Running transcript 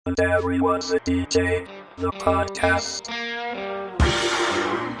And everyone's a DJ, the podcast.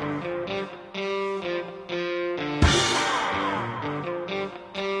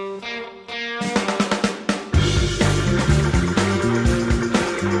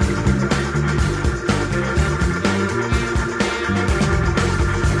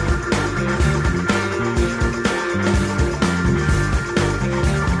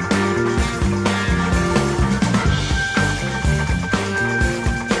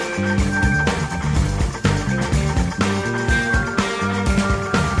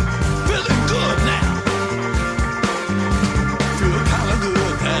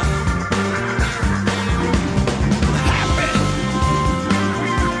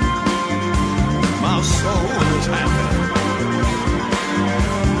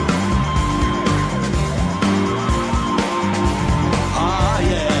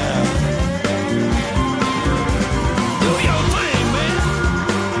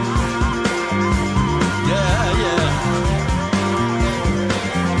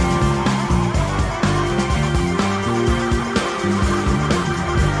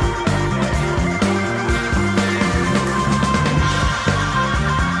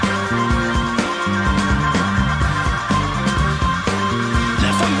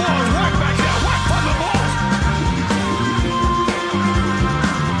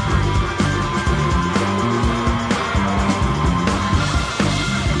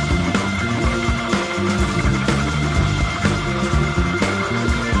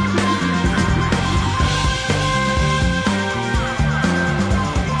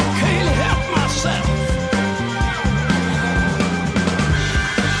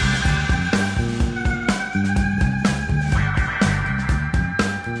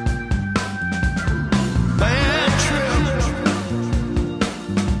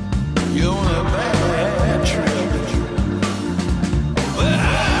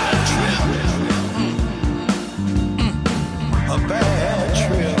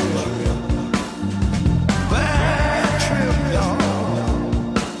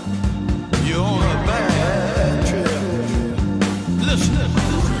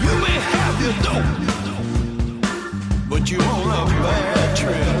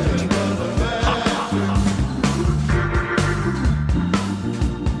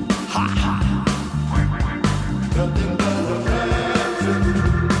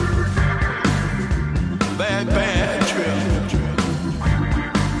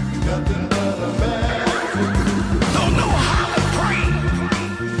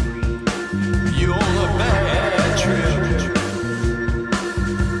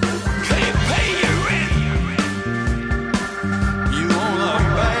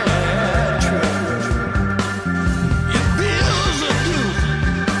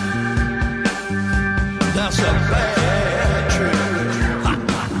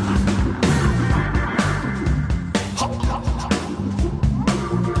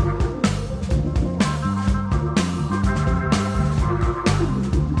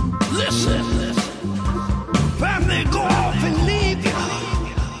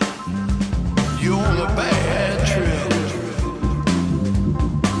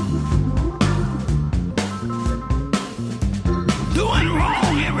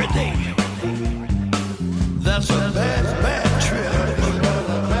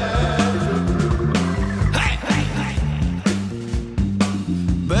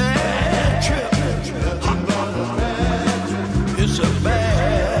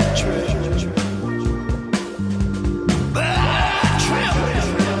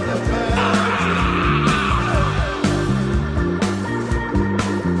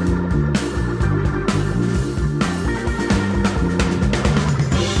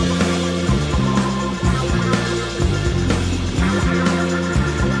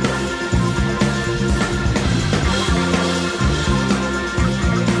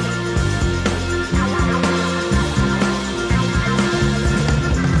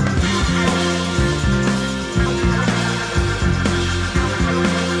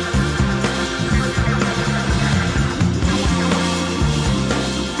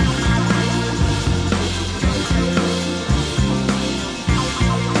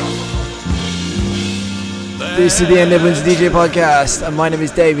 This is the End Everyone's DJ podcast, and my name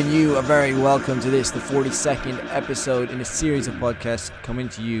is Dave, and you are very welcome to this, the 42nd episode in a series of podcasts coming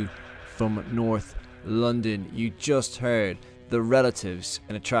to you from North London. You just heard The Relatives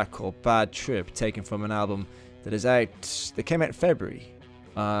in a track called Bad Trip, taken from an album that came out in February.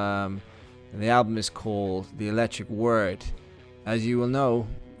 And the album is called The Electric Word. As you will know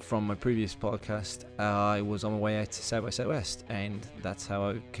from my previous podcast, I was on my way out to South by Southwest, and that's how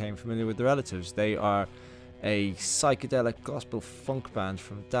I became familiar with The Relatives. They are a psychedelic gospel funk band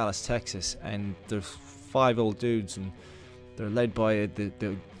from Dallas, Texas, and there's 5 old dudes, and they're led by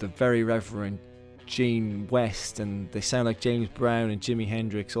the very Reverend Gene West, and they sound like James Brown and Jimi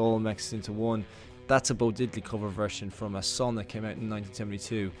Hendrix all mixed into one. That's a Bo Diddley cover version from a song that came out in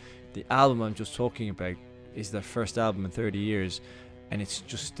 1972. The album I'm just talking about is their first album in 30 years, and it's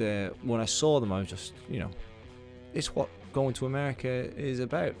just when I saw them, I was just, it's what going to America is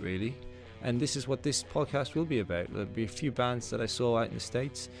about, really. And this is what this podcast will be about. There'll be a few bands that I saw out in the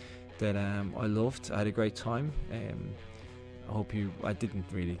States that I loved. I had a great time. I didn't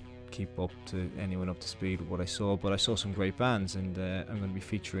really keep anyone up to speed with what I saw, but I saw some great bands, and I'm going to be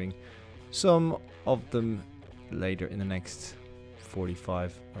featuring some of them later in the next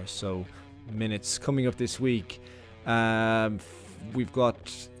 45 or so minutes. Coming up this week, we've got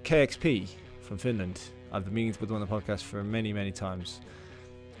KXP from Finland. I've been meaning to put them on the podcast for many, many times,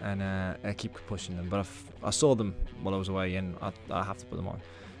 and I keep pushing them, but I saw them while I was away, and I have to put them on.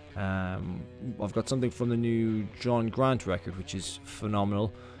 I've got something from the new John Grant record, which is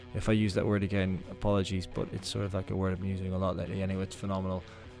phenomenal. If I use that word again, apologies, but it's sort of like a word I've been using a lot lately. Anyway, it's phenomenal,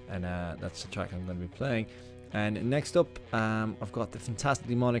 and that's the track I'm going to be playing. And next up, I've got the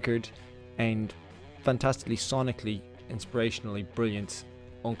fantastically monikered and fantastically sonically, inspirationally brilliant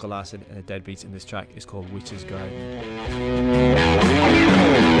Uncle Acid and the Deadbeats, and this track is called Witch's Garden.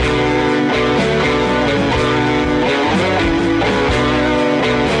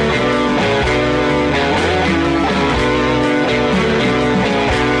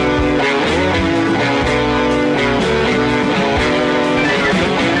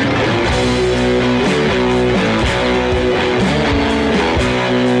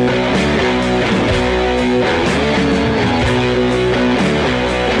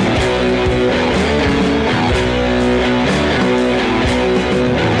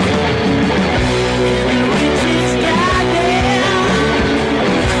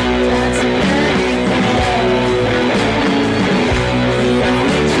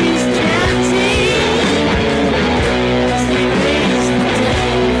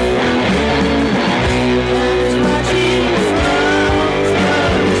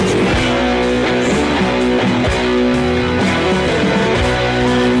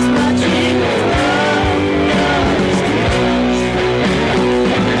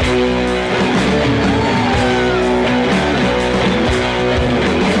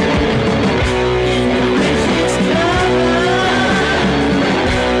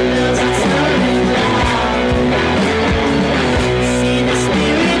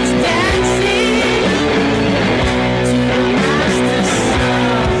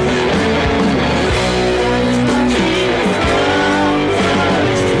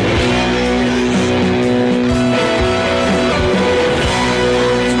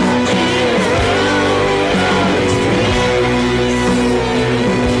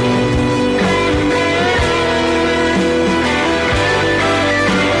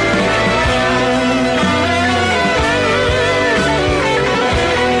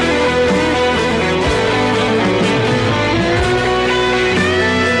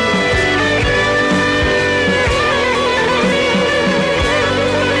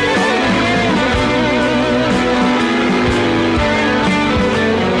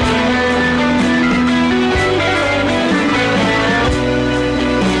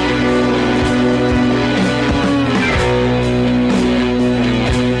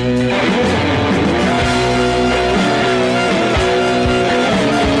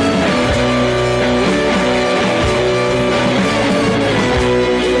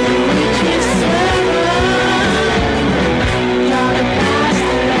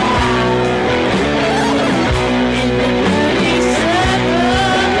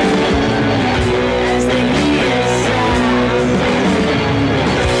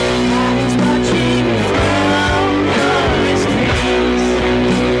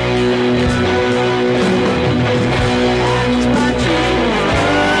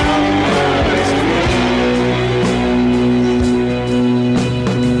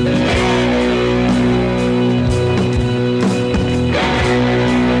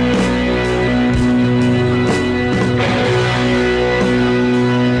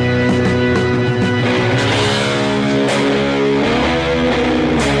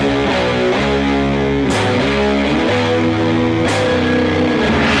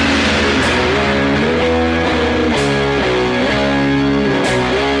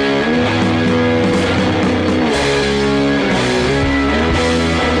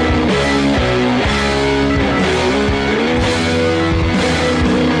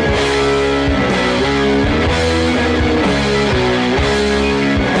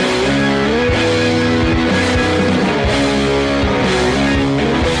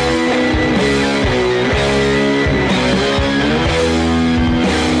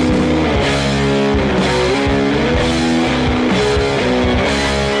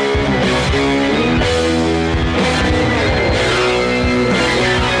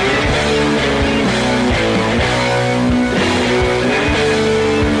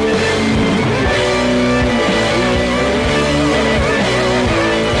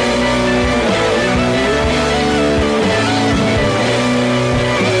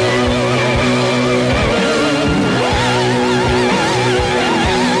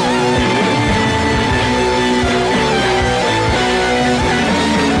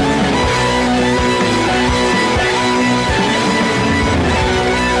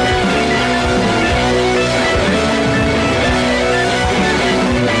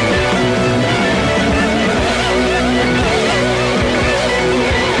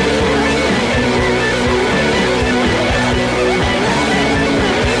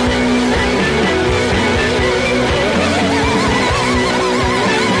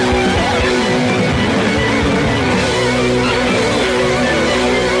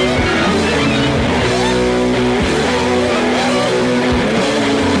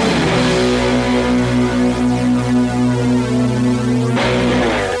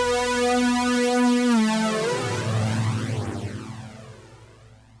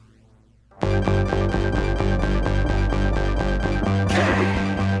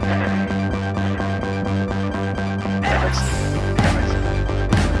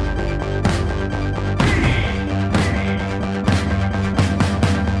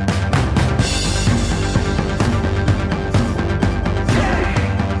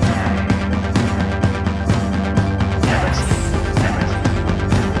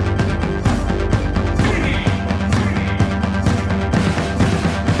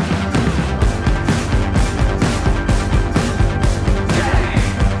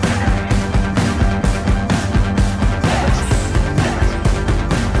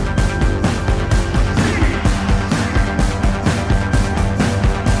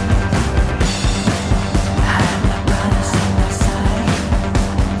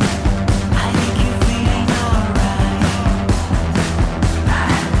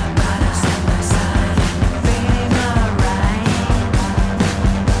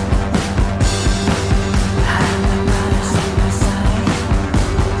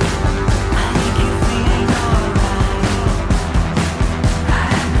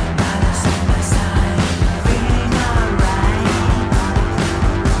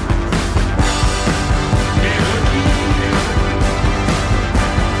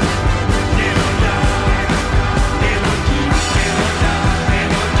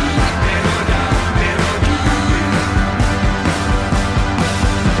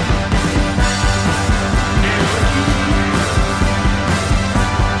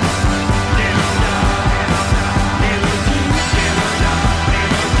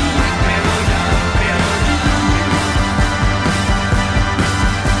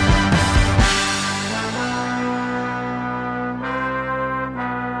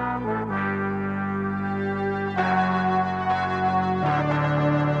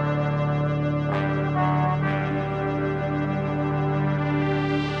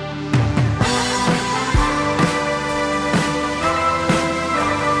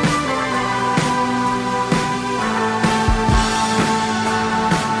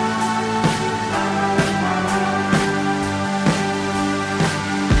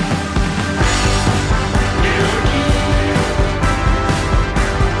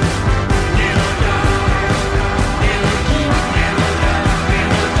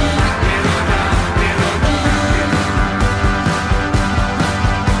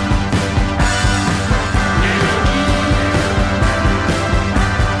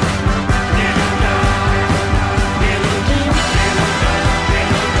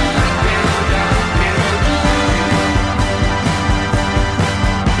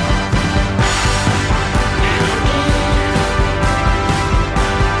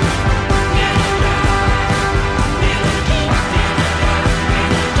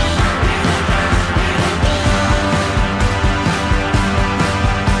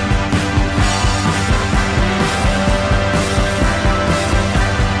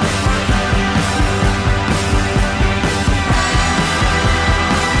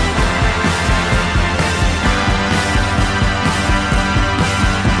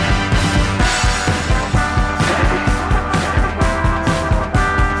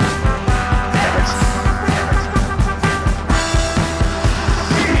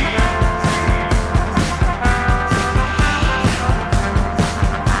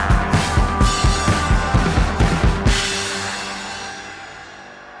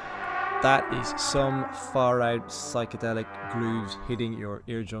 That is some far out psychedelic grooves hitting your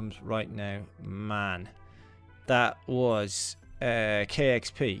eardrums right now, man. That was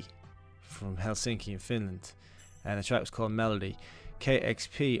KXP from Helsinki in Finland, and the track was called Melody.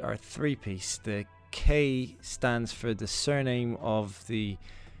 KXP are 3-piece. The K stands for the surname of the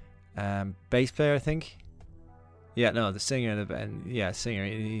bass player, I think. Yeah, no, the singer. Singer.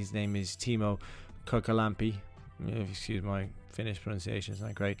 His name is Timo Kokalampi. Excuse my Finnish pronunciation, it's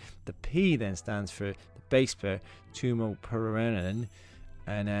not great. The P then stands for the bass player, Tuomo Pereiranen,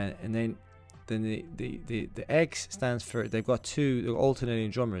 and then the X stands for, they've got two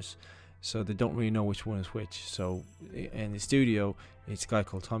alternating drummers, so they don't really know which one is which. So in the studio, it's a guy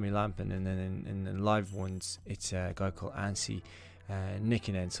called Tommy Lampin, and then in the live ones, it's a guy called Anssi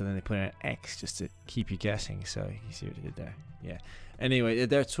Nikkinen. So then they put in an X just to keep you guessing. So you see what they did there. Yeah. Anyway,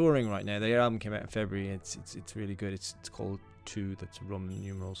 they're touring right now. Their album came out in February. It's really good. It's called 2. That's Roman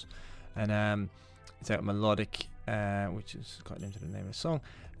numerals, and it's out Melodic, which is quite into the name of the song,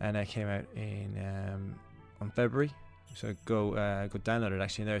 and it came out in on February. So go download it.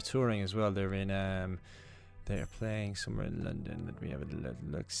 Actually, and they're touring as well. They're playing somewhere in London. Let me have a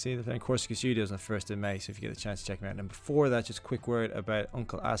look. See, they're playing Corsica Studios on the 1st of May. So if you get a chance to check them out. And before that, just a quick word about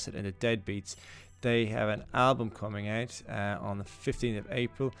Uncle Acid and the Deadbeats. They have an album coming out on the 15th of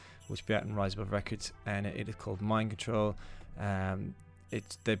April, which will be out on Rise Above Records, and it is called Mind Control.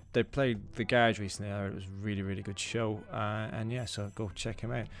 They played the Garage recently. It was a really, really good show, and yeah, so go check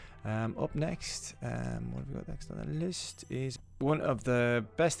them out. Up next, what have we got next on the list is one of the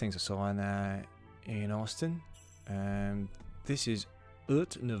best things I saw in Austin. This is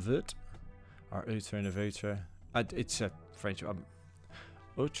Ut Nevut, or Utra Nevutra. It's a French.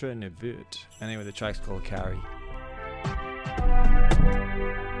 Utra Nevut. Anyway, the track's called Carry.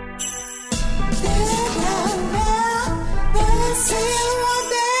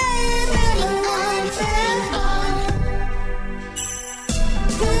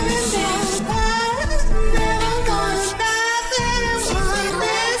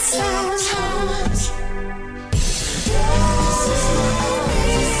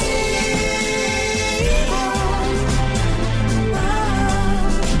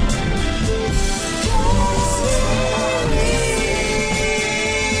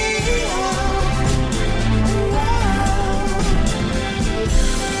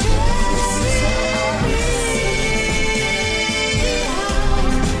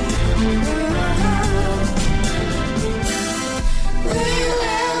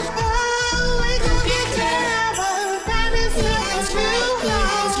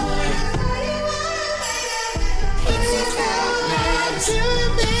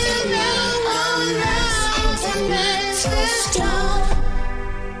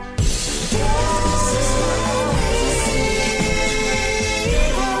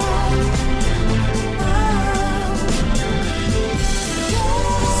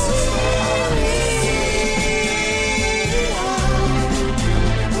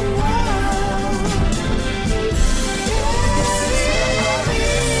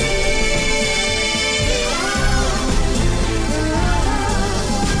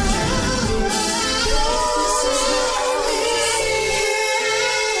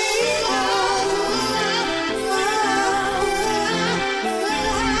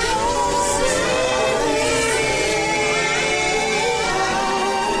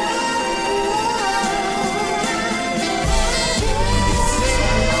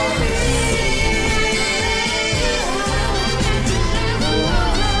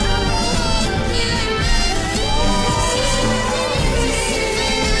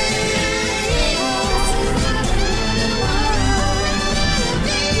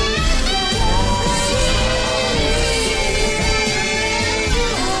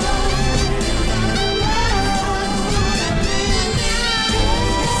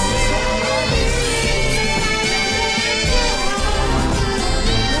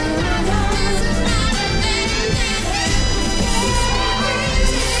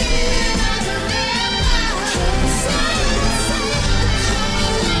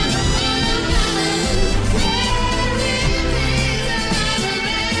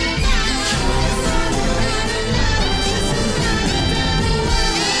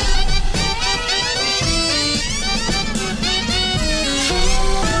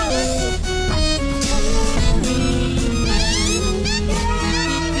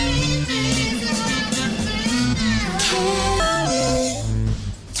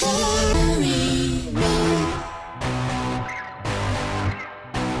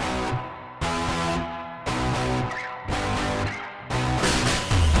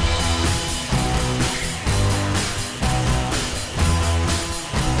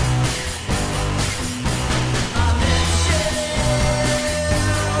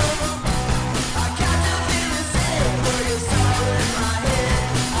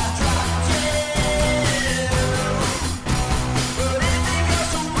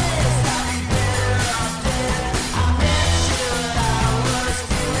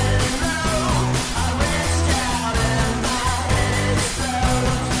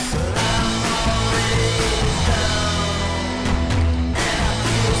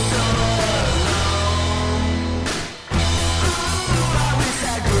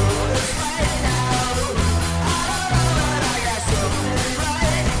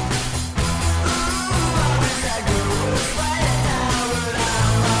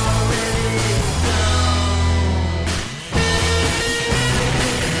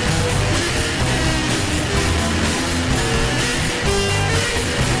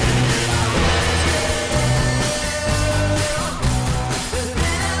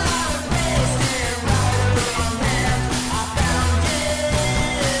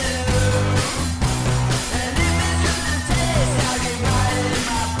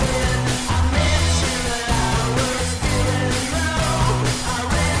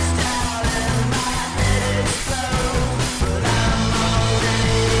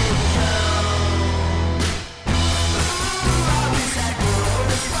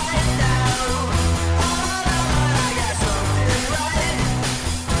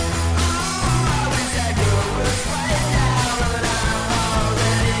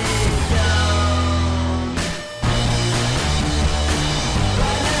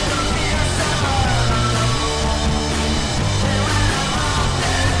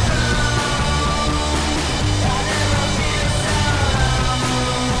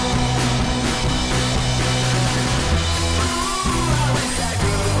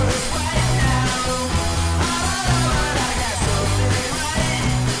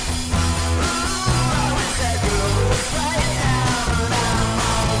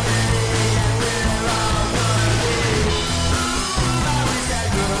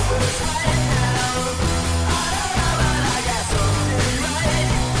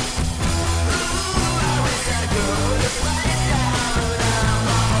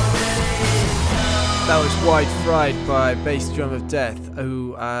 That was White Fright by Bass Drum of Death,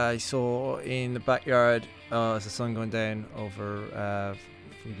 who I saw in the backyard as the sun going down over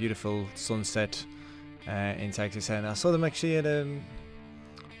from beautiful sunset in Texas. And I saw them actually at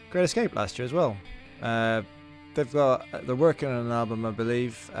Great Escape last year as well. They're working on an album, I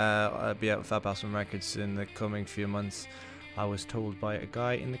believe. I'll be out with Fat Bastard Records in the coming few months. I was told by a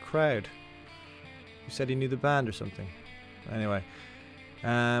guy in the crowd who said he knew the band or something. Anyway,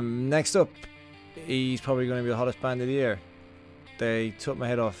 next up, he's probably going to be the hottest band of the year. They took my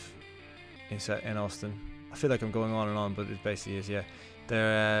head off in Austin. I feel like I'm going on and on, but it basically is, yeah.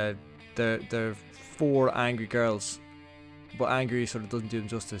 They're four angry girls, but angry sort of doesn't do them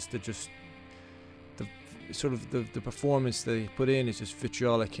justice. They're just the performance they put in is just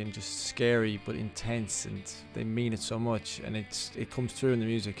vitriolic and just scary but intense, and they mean it so much, and it comes through in the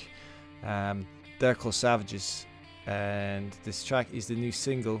music. They're called Savages, and this track is the new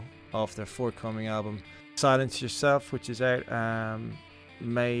single off their forthcoming album Silence Yourself, which is out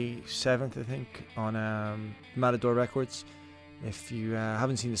May 7th, I think, on Matador Records. If you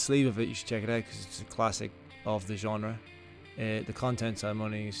haven't seen the sleeve of it, you should check it out because it's a classic of the genre. The contents, I'm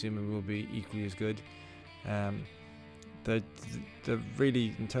only assuming, will be equally as good. They're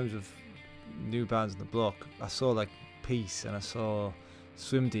really, in terms of new bands in the block, I saw like Peace, and I saw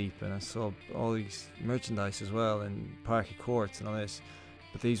Swim Deep, and I saw all these merchandise as well, and Parky Courts and all this,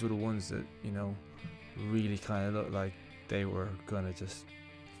 but these were the ones that, you know, really kind of looked like they were gonna just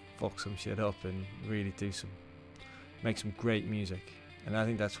fuck some shit up and really make some great music. And I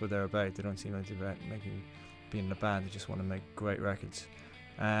think that's what they're about. They don't seem like they're about being in a band, they just want to make great records.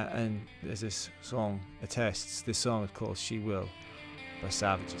 And as this song attests, this song is called She Will by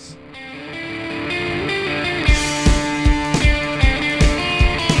Savages.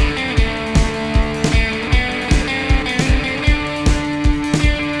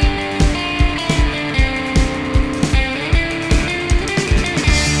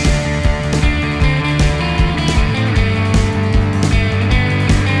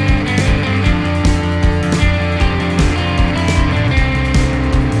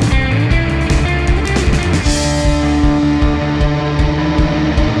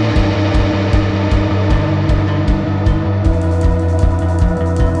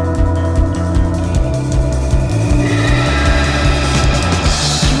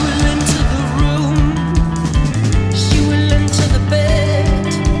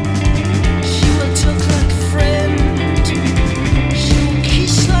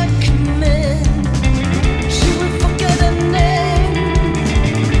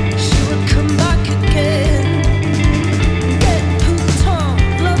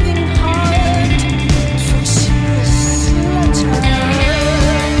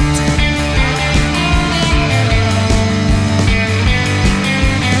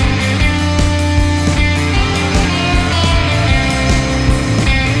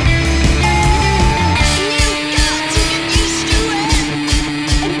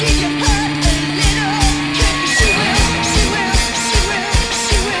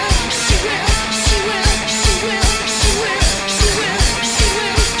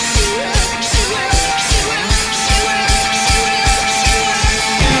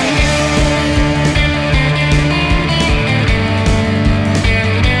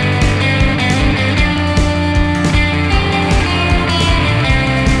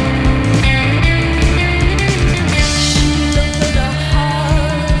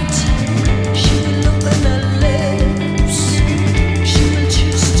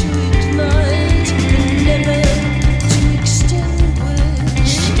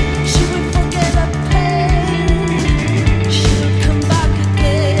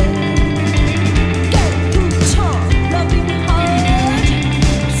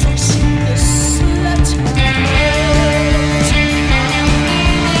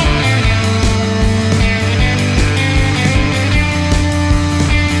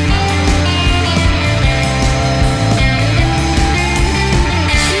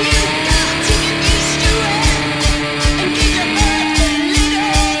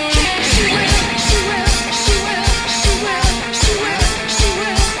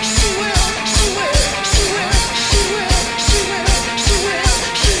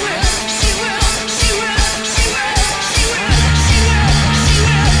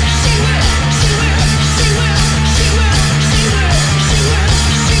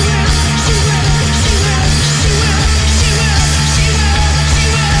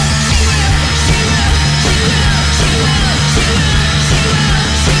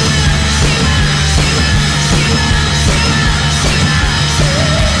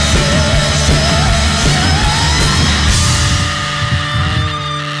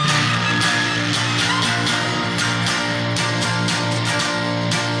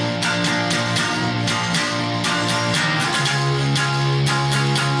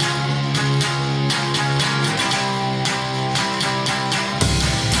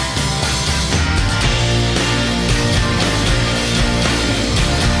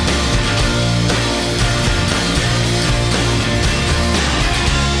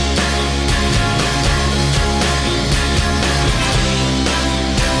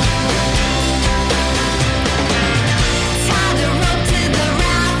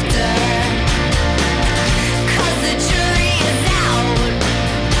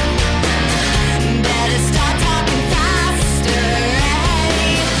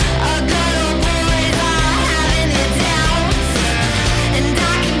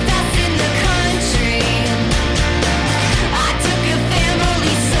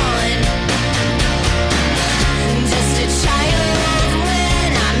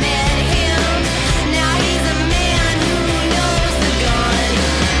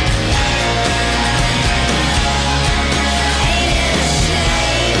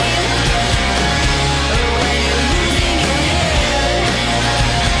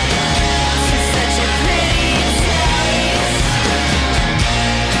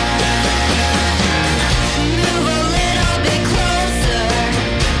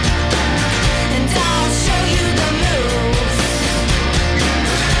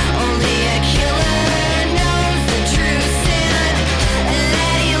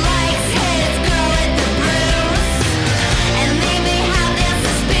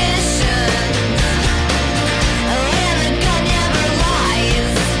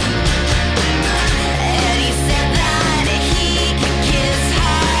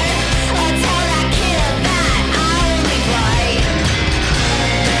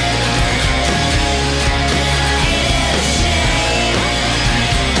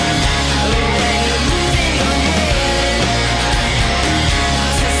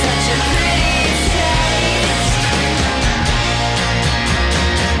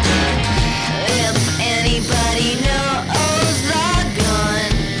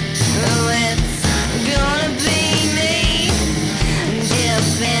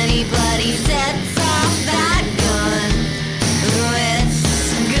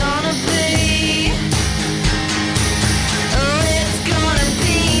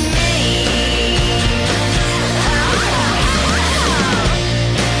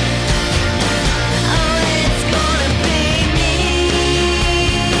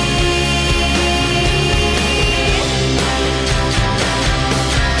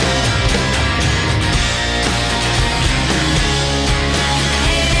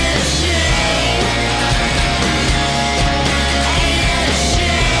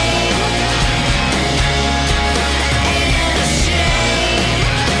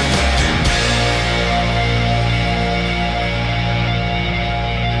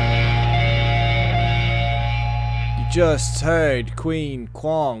 just heard Queen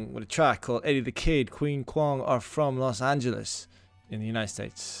Kwong with a track called Eddie the Kid. Queen Kwong are from Los Angeles in the United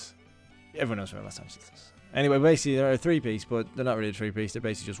States. Everyone knows where Los Angeles is. Anyway, basically they're a three-piece, but they're not really a three-piece. They're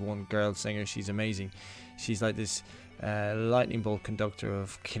basically just one girl singer. She's amazing. She's like this lightning bolt conductor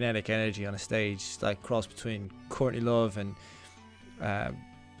of kinetic energy on a stage, like cross between Courtney Love and that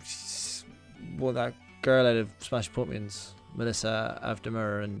girl out of Smash Pumpkins, Melissa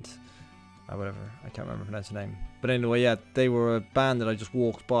Avdemir, and whatever, I can't remember pronounce her name. But anyway, yeah, they were a band that I just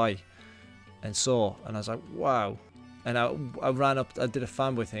walked by and saw, and I was like, wow. And I ran up, I did a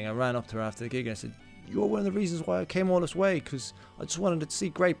fanboy thing. I ran up to her after the gig and I said, you're one of the reasons why I came all this way, because I just wanted to see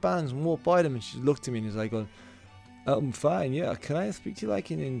great bands and walk by them. And she looked at me and was like, I'm fine, yeah, can I speak to you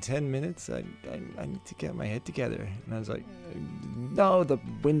like in 10 minutes? I need to get my head together. And I was like, no, the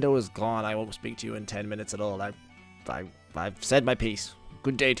window is gone. I won't speak to you in 10 minutes at all. I've said my piece.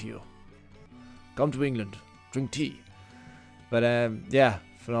 Good day to you. Come to England, drink tea. But yeah,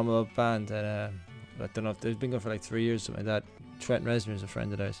 phenomenal band. And I don't know if they've been going for like 3 years, something like that. Trent Reznor is a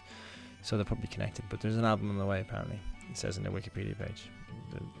friend of theirs, so they're probably connected. But there's an album on the way, apparently. It says on their Wikipedia page.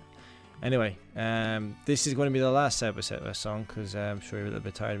 Anyway, this is going to be the last episode of a song, because I'm sure you're a little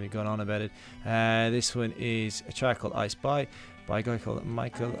bit tired of me going on about it. This one is a track called I Spy by a guy called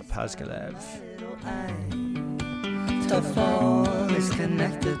Michael Paskalev. To fall is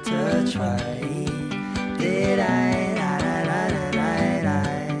connected to try. Did I da da da da da da?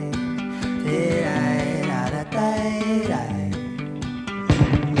 Did I da da da da?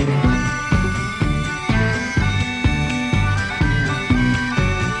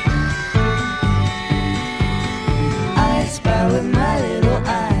 I spy with my little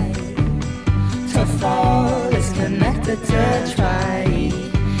eye. To fall is connected to try.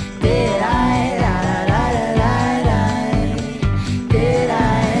 Did I?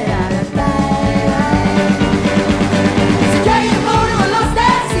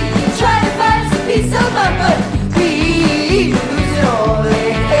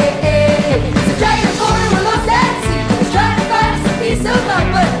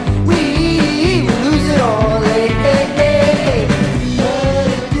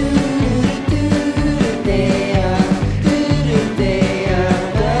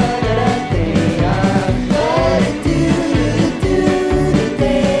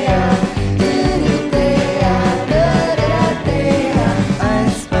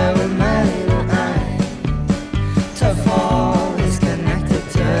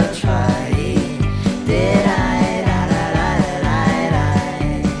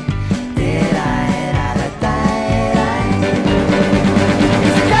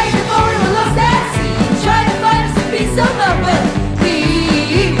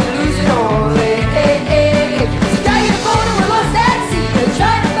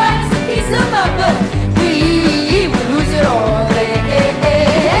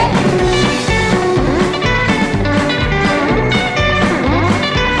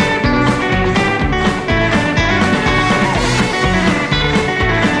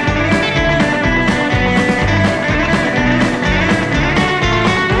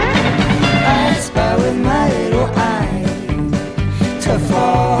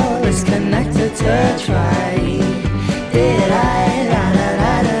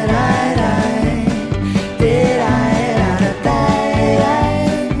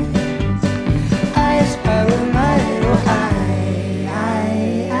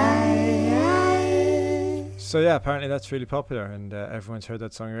 So yeah, apparently that's really popular, and everyone's heard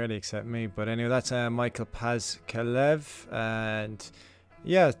that song already except me. But anyway, that's Michael Paskalev, and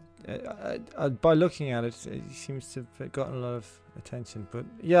yeah, by looking at it, he seems to have gotten a lot of attention. But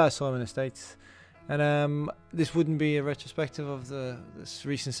yeah, I saw him in the States, and this wouldn't be a retrospective of this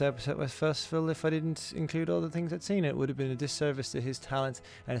recent episode West Festival if I didn't include all the things I'd seen. It would have been a disservice to his talent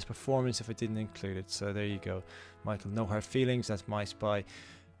and his performance if I didn't include it. So there you go, Michael. No hard feelings. That's My Spy.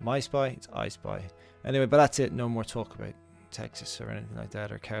 My Spy, it's I Spy. Anyway, but that's it. No more talk about Texas or anything like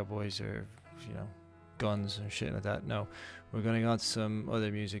that, or cowboys, or guns or shit like that. No, we're going to go on to some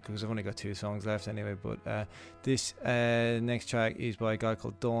other music because I've only got 2 songs left anyway. But this next track is by a guy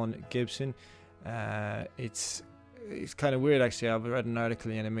called Dawn Gibson. It's kind of weird actually. I've read an article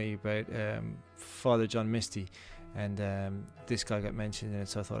in NME about Father John Misty, and this guy got mentioned in it,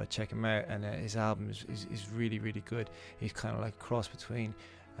 so I thought I'd check him out. And his album is really, really good. He's kind of like a cross between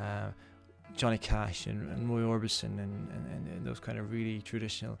Johnny Cash and Roy Orbison and those kind of really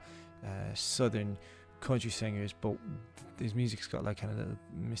traditional southern country singers, but his music's got like kind of little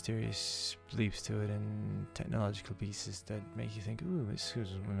mysterious leaps to it and technological pieces that make you think, ooh, this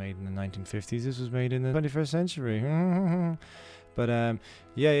was made in the 1950s, this was made in the 21st century. But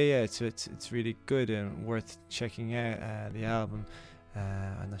yeah, it's really good and worth checking out. The album,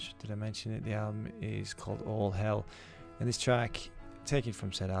 I'm not sure, did I mention it? The album is called All Hell, and this track taken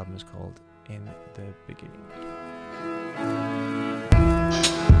from said album is called In the Beginning.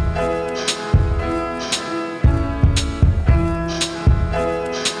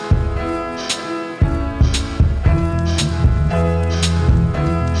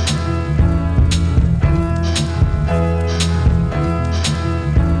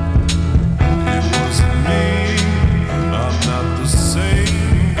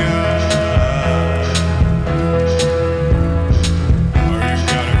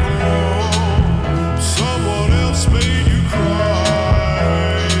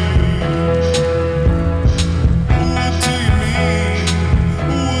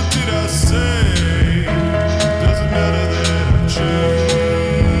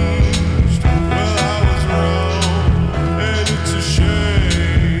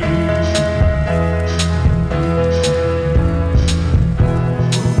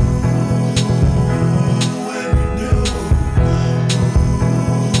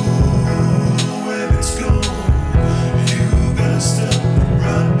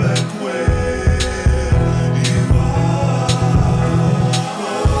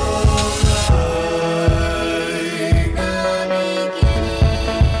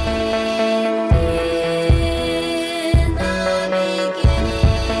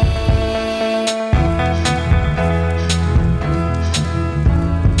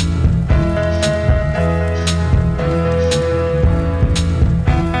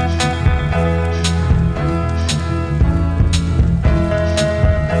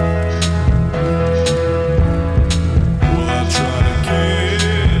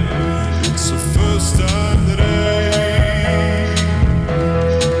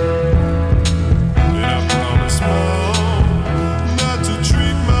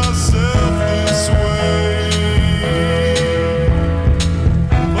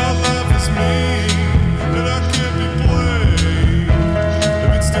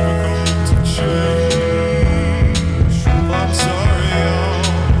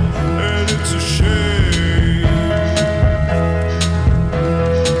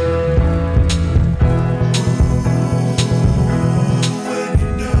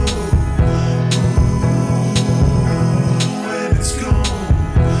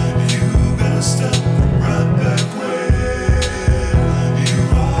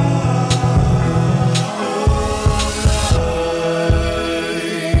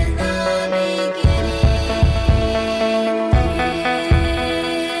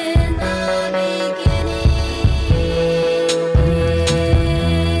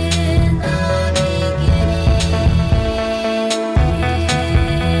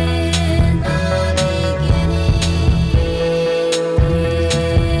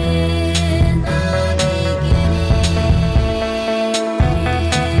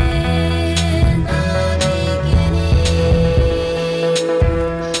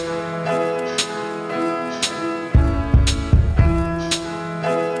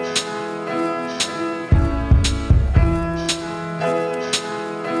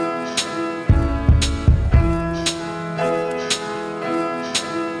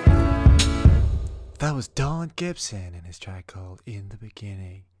 That was Don Gibson and his track called In the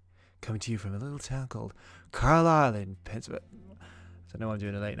Beginning, coming to you from a little town called Carlisle in Pennsylvania. I know I'm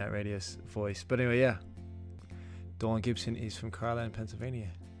doing a late night radio voice, but anyway, yeah. Don Gibson is from Carlisle in Pennsylvania,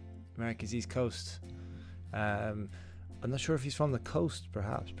 America's East Coast. I'm not sure if he's from the coast,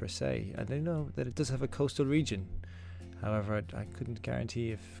 perhaps, per se. I do know that it does have a coastal region. However, I couldn't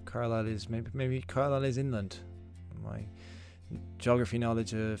guarantee if Carlisle is, maybe Carlisle is inland. My geography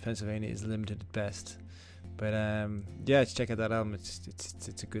knowledge of Pennsylvania is limited at best. But yeah, check out that album.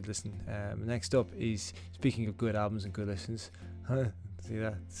 It's a good listen. Next up is, speaking of good albums and good listens, see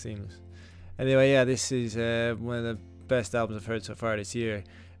that? Seamless. Anyway, yeah, this is one of the best albums I've heard so far this year.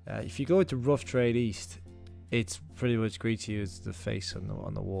 If you go to Rough Trade East, it's pretty much greets you as the face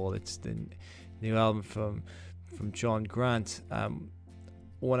on the wall. It's the new album from John Grant.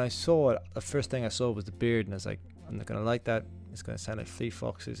 When I saw it, the first thing I saw was the beard, and I was like, I'm not gonna like that. It's gonna sound like Fleet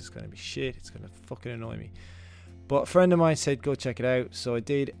Foxes. It's gonna be shit. It's gonna fucking annoy me. But a friend of mine said go check it out, so I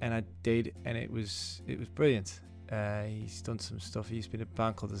did, and it was brilliant. He's done some stuff. He's been in a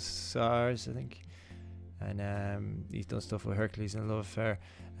band called the SARS, I think, and he's done stuff with Hercules and Love Affair.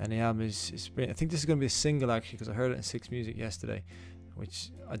 And the album is brilliant. I think this is going to be a single actually, because I heard it in Six Music yesterday, which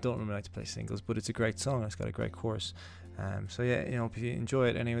I don't normally like to play singles, but it's a great song. It's got a great chorus. So yeah, if you enjoy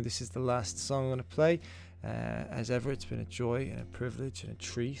it. Anyway, this is the last song I'm going to play. As ever, it's been a joy and a privilege and a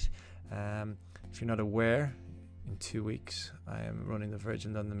treat. If you're not aware, in 2 weeks, I am running the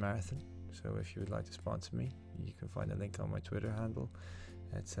Virgin London Marathon. So if you would like to sponsor me, you can find a link on my Twitter handle.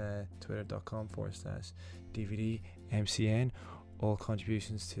 It's twitter.com/DVD MCN. All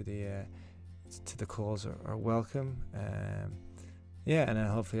contributions to the cause are welcome. And then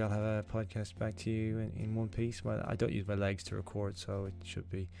hopefully I'll have a podcast back to you in one piece. Well, I don't use my legs to record, so it should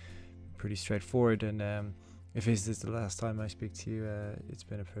be pretty straightforward. And if this is the last time I speak to you, it's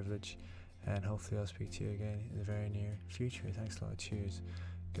been a privilege, and hopefully I'll speak to you again in the very near future. Thanks a lot. Cheers.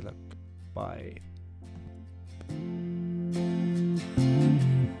 Good luck. Bye.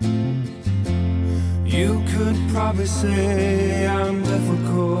 You could probably say I'm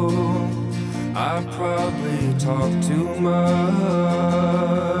difficult. I probably talk too much.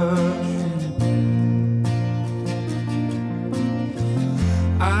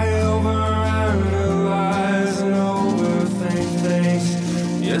 I overanalyze and overthink things.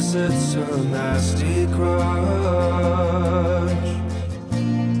 Yes, it's a nasty crutch.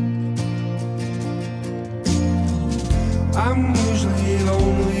 I'm usually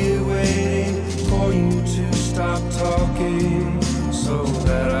only waiting for you to stop talking so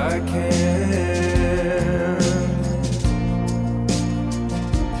that I can.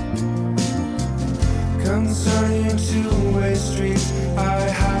 Concerning two-way streets, I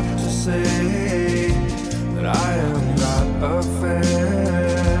have to say that I am not a fan.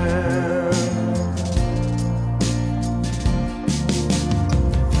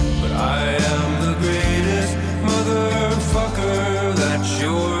 But I am the greatest motherfucker that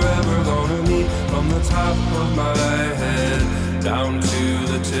you're ever gonna meet. From the top of my head down to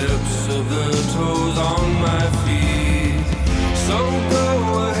the tips of the toes on my feet. So go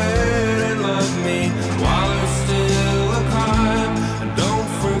ahead and love me while it's still a crime. And don't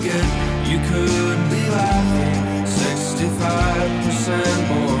forget, you could be laughing 65%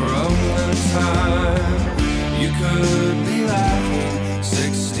 more of the time. You could be laughing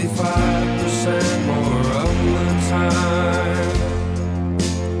 65% more of the time.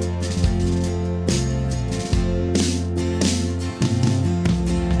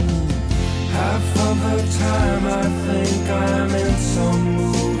 Half of the time I think I'm in some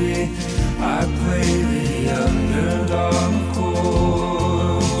movie. I play the underdog, of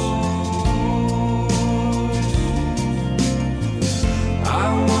course. I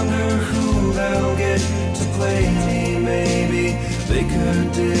wonder who they'll get to play me. Maybe they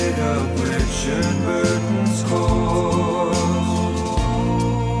could dig up Richard Burton's corpse.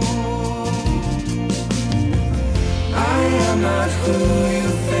 I am not who you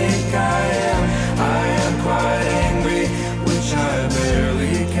think I am. I am quite angry, which I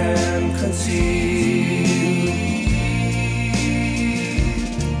barely can conceive.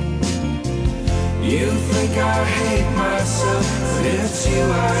 You think I hate myself, but it's you I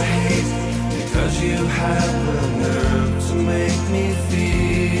hate, because you have the nerve to make me feel.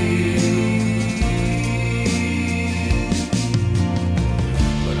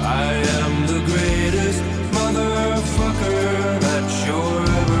 But I am the greatest motherfucker that you're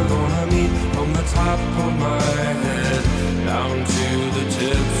ever gonna meet. From the top of my head down to the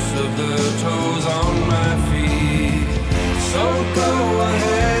tips of the toes on my feet. So go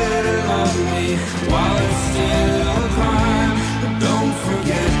ahead and love me while it's still a crime. But don't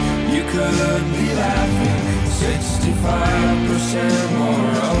forget, you could be laughing 65%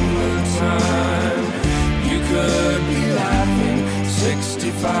 more of the time. You could be laughing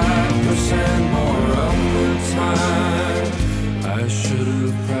 65% more of the time. I should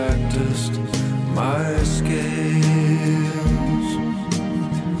have practiced my skills.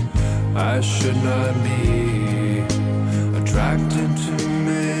 I should not be attracted to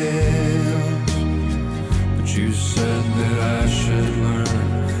males. But you said that I should learn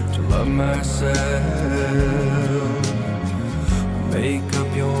to love myself. Make up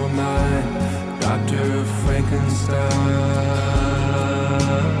your mind, Dr. Frankenstein.